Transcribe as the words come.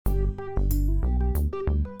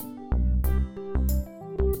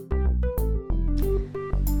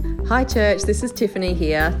Hi church, this is Tiffany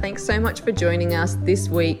here. Thanks so much for joining us this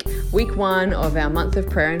week, week 1 of our month of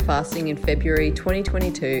prayer and fasting in February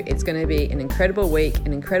 2022. It's going to be an incredible week,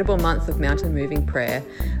 an incredible month of mountain moving prayer.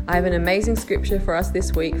 I have an amazing scripture for us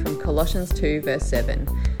this week from Colossians 2 verse 7.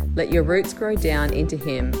 Let your roots grow down into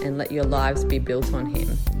Him and let your lives be built on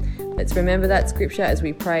Him. Let's remember that scripture as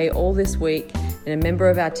we pray all this week, and a member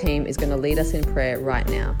of our team is going to lead us in prayer right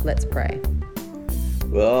now. Let's pray.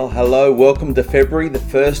 Well, hello, welcome to February, the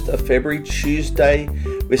 1st of February, Tuesday.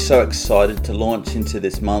 We're so excited to launch into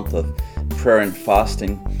this month of prayer and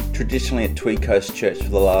fasting. Traditionally at Tweed Coast Church for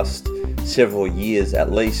the last several years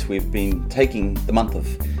at least, we've been taking the month of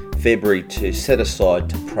February to set aside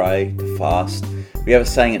to pray, to fast. We have a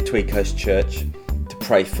saying at Tweed Coast Church, to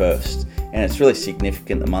pray first. And it's really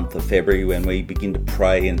significant the month of February when we begin to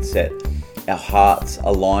pray and set our hearts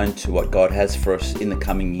aligned to what God has for us in the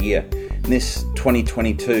coming year. This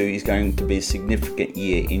 2022 is going to be a significant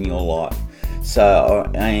year in your life. So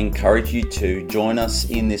I encourage you to join us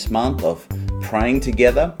in this month of praying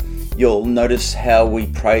together. You'll notice how we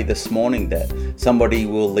pray this morning, that somebody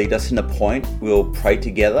will lead us in a point. We'll pray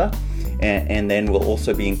together and then we'll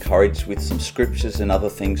also be encouraged with some scriptures and other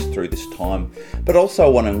things through this time. But also I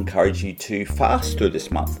want to encourage you to fast through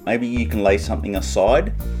this month. Maybe you can lay something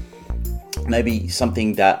aside. Maybe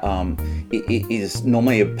something that is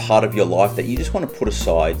normally a part of your life that you just want to put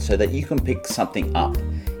aside so that you can pick something up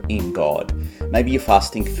in God. Maybe you're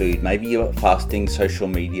fasting food, maybe you're fasting social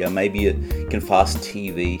media, maybe you can fast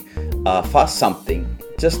TV, fast something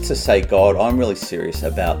just to say, God, I'm really serious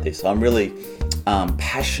about this. I'm really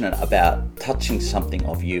passionate about touching something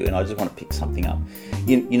of you, and I just want to pick something up.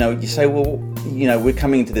 You say, well, we're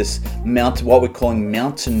coming into this mountain, what we're calling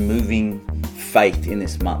mountain moving faith in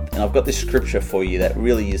this month. And I've got this scripture for you that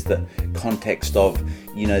really is the context of,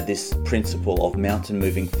 this principle of mountain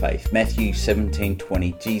moving faith. Matthew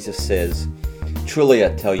 17:20, Jesus says, truly I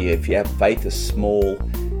tell you, if you have faith as small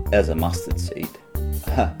as a mustard seed,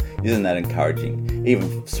 isn't that encouraging?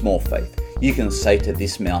 Even small faith. You can say to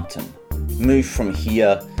this mountain, move from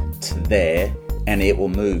here to there, and it will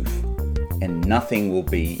move, and nothing will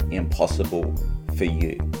be impossible for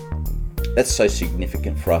you. That's so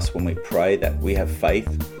significant for us when we pray, that we have faith.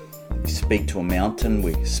 We speak to a mountain,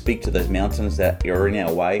 we speak to those mountains that are in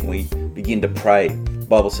our way, and we begin to pray. The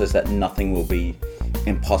Bible says that nothing will be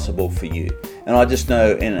impossible for you. And I just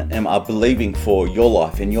know and am believing for your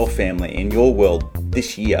life and your family and your world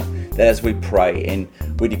this year, that as we pray and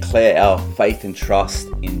we declare our faith and trust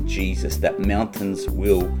in Jesus, that mountains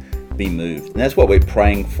will be moved. And that's what we're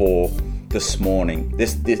praying for this morning,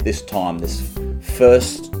 this time, this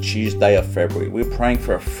first Tuesday of February. We're praying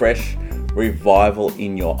for a fresh revival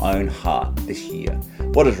in your own heart this year.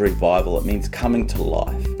 What is revival? It means coming to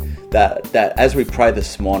life. That as we pray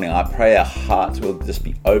this morning, I pray our hearts will just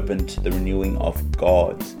be open to the renewing of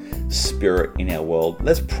God's Spirit in our world.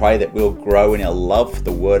 Let's pray that we'll grow in our love for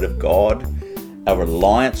the Word of God, our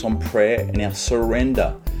reliance on prayer, and our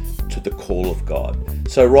surrender to the call of God.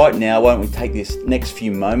 So right now, why don't we take this next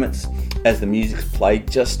few moments as the music's played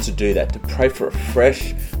just to do that, to pray for a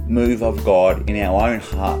fresh move of God in our own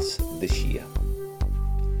hearts this year.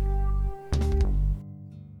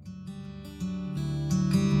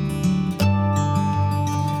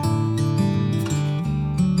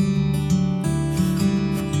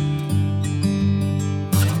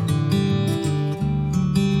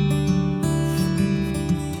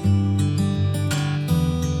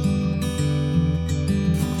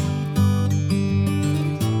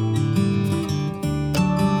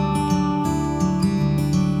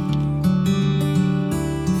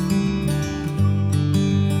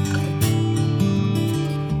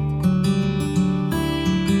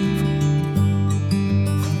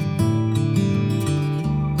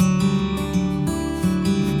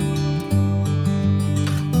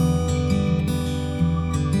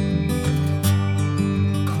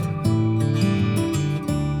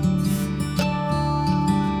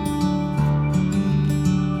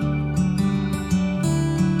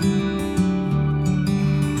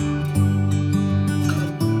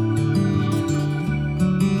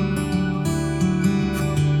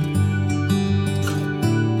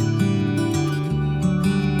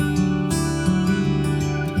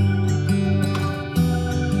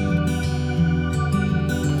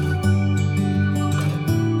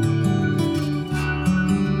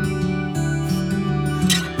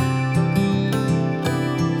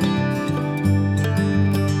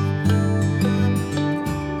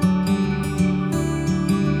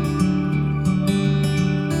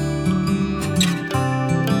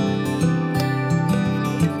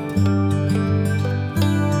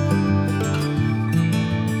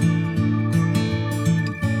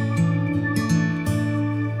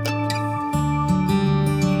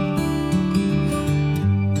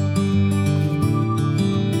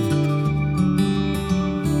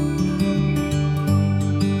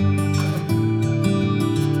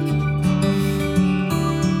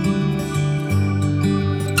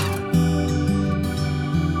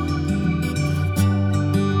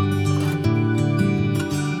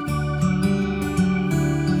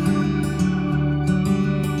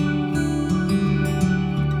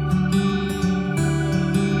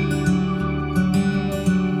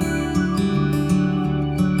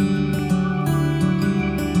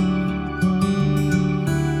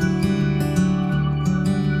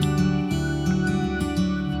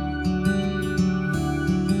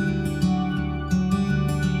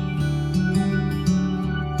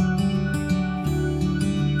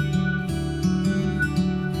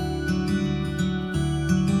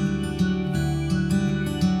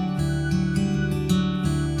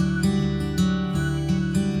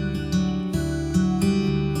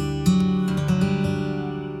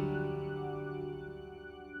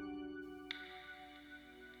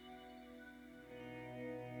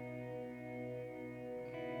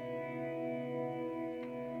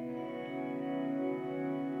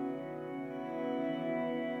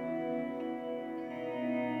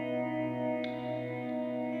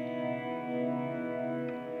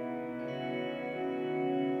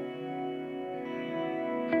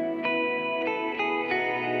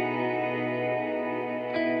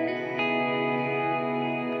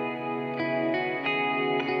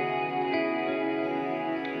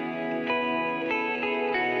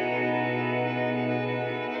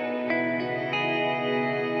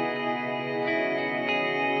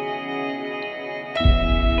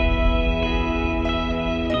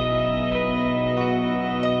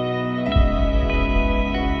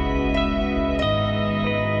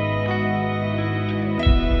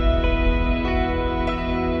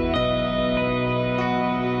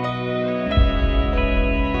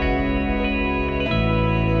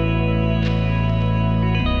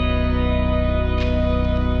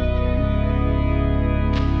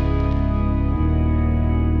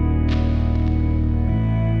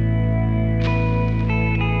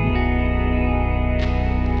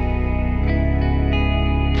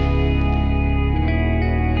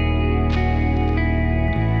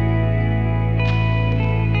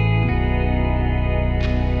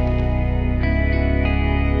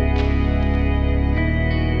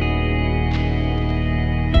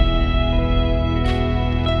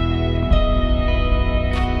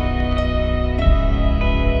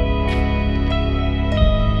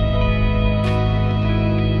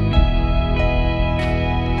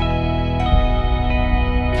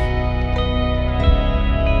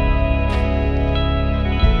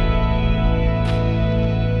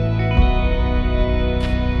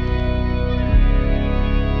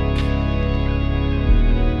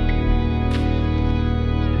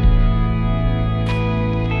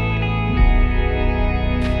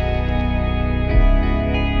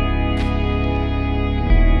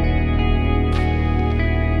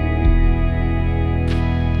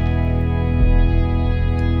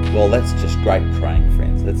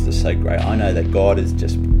 That's just so great. I know that God is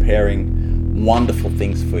just preparing wonderful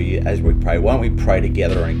things for you as we pray. Why don't we pray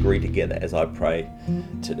together and agree together as I pray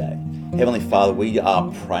today? Heavenly Father, we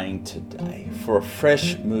are praying today for a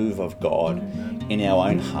fresh move of God in our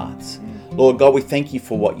own hearts. Lord God, we thank you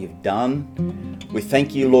for what you've done. We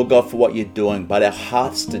thank you, Lord God, for what you're doing, but our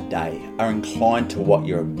hearts today are inclined to what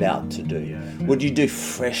you're about to do. Would you do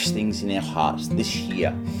fresh things in our hearts this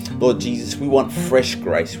year? Lord Jesus, we want fresh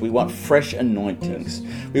grace. We want fresh anointings.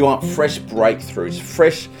 We want fresh breakthroughs,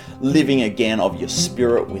 fresh living again of your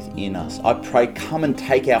Spirit within us. I pray, come and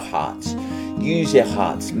take our hearts. Use our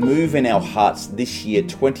hearts, move in our hearts this year,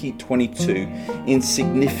 2022, in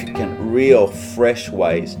significant, real, fresh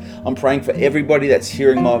ways. I'm praying for everybody that's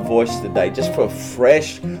hearing my voice today, just for a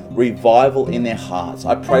fresh revival in their hearts.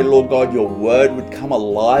 I pray, Lord God, your word would come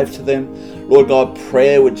alive to them. Lord God,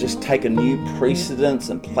 prayer would just take a new precedence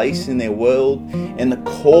and place in their world, and the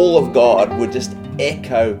call of God would just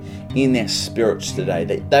echo in their spirits today,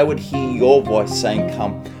 that they would hear your voice saying,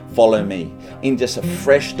 come, follow me, in just a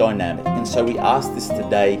fresh dynamic. And so we ask this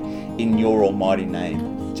today in your almighty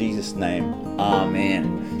name, Jesus' name.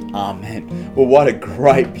 Amen. Amen. Well, what a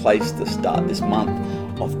great place to start this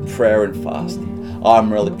month of prayer and fasting.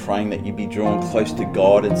 I'm really praying that you be drawn close to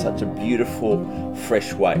God in such a beautiful,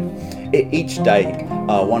 fresh way. Each day,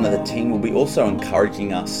 one of the team will be also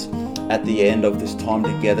encouraging us at the end of this time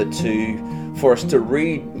together for us to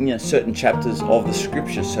read certain chapters of the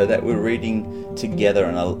scriptures, so that we're reading together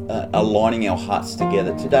and aligning our hearts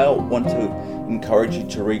together. Today I want to encourage you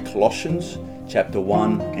to read Colossians chapter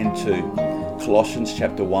 1 and 2. Colossians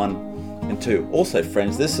chapter 1 and 2. Also,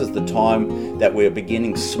 friends, this is the time that we're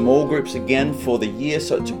beginning small groups again for the year,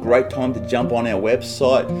 so it's a great time to jump on our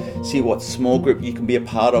website, see what small group you can be a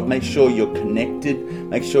part of. Make sure you're connected.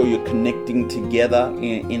 Make sure you're connecting together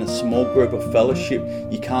in a small group of fellowship.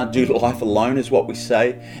 You can't do life alone, is what we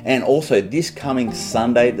say. And also, this coming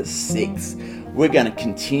Sunday, the 6th, we're going to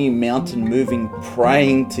continue mountain moving,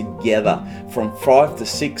 praying together from 5 to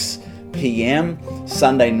 6 p.m.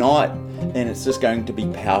 Sunday night. And it's just going to be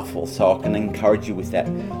powerful. So I can encourage you with that.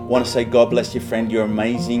 I want to say God bless you, friend. You're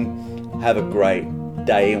amazing. Have a great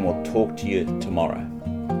day, and we'll talk to you tomorrow.